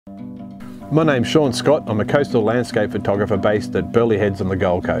My name's Sean Scott. I'm a coastal landscape photographer based at Burleigh Heads on the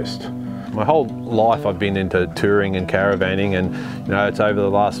Gold Coast. My whole life I've been into touring and caravanning, and it's over the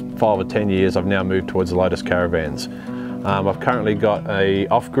last 5 or 10 years I've now moved towards the Lotus caravans. I've currently got a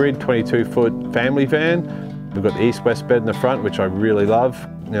off-grid 22-foot family van. We've got the east-west bed in the front, which I really love.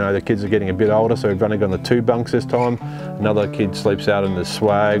 The kids are getting a bit older, so we've only gone the 2 bunks this time. Another kid sleeps out in the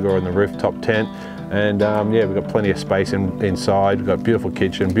swag or in the rooftop tent. And yeah, we've got plenty of space inside. We've got a beautiful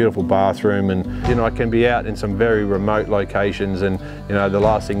kitchen, beautiful bathroom, and I can be out in some very remote locations, and the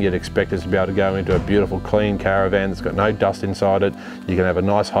last thing you'd expect is to be able to go into a beautiful clean caravan that's got no dust inside it. You can have a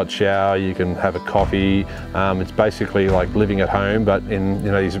nice hot shower, you can have a coffee. It's basically like living at home, but in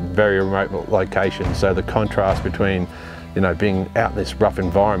these very remote locations. So the contrast between being out in this rough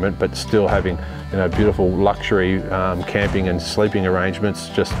environment but still having beautiful luxury camping and sleeping arrangements,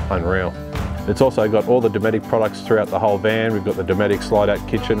 just unreal. It's also got all the Dometic products throughout the whole van. We've got the Dometic slide-out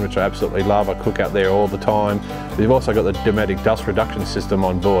kitchen, which I absolutely love. I cook out there all the time. We've also got the Dometic dust reduction system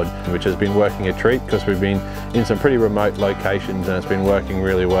on board, which has been working a treat because we've been in some pretty remote locations and it's been working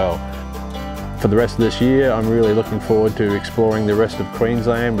really well. For the rest of this year, I'm really looking forward to exploring the rest of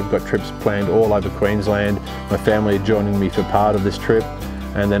Queensland. We've got trips planned all over Queensland. My family are joining me for part of this trip.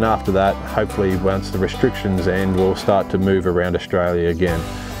 And then after that, hopefully once the restrictions end, we'll start to move around Australia again.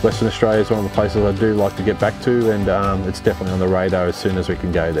 Western Australia is one of the places I do like to get back to, and it's definitely on the radar as soon as we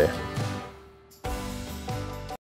can go there.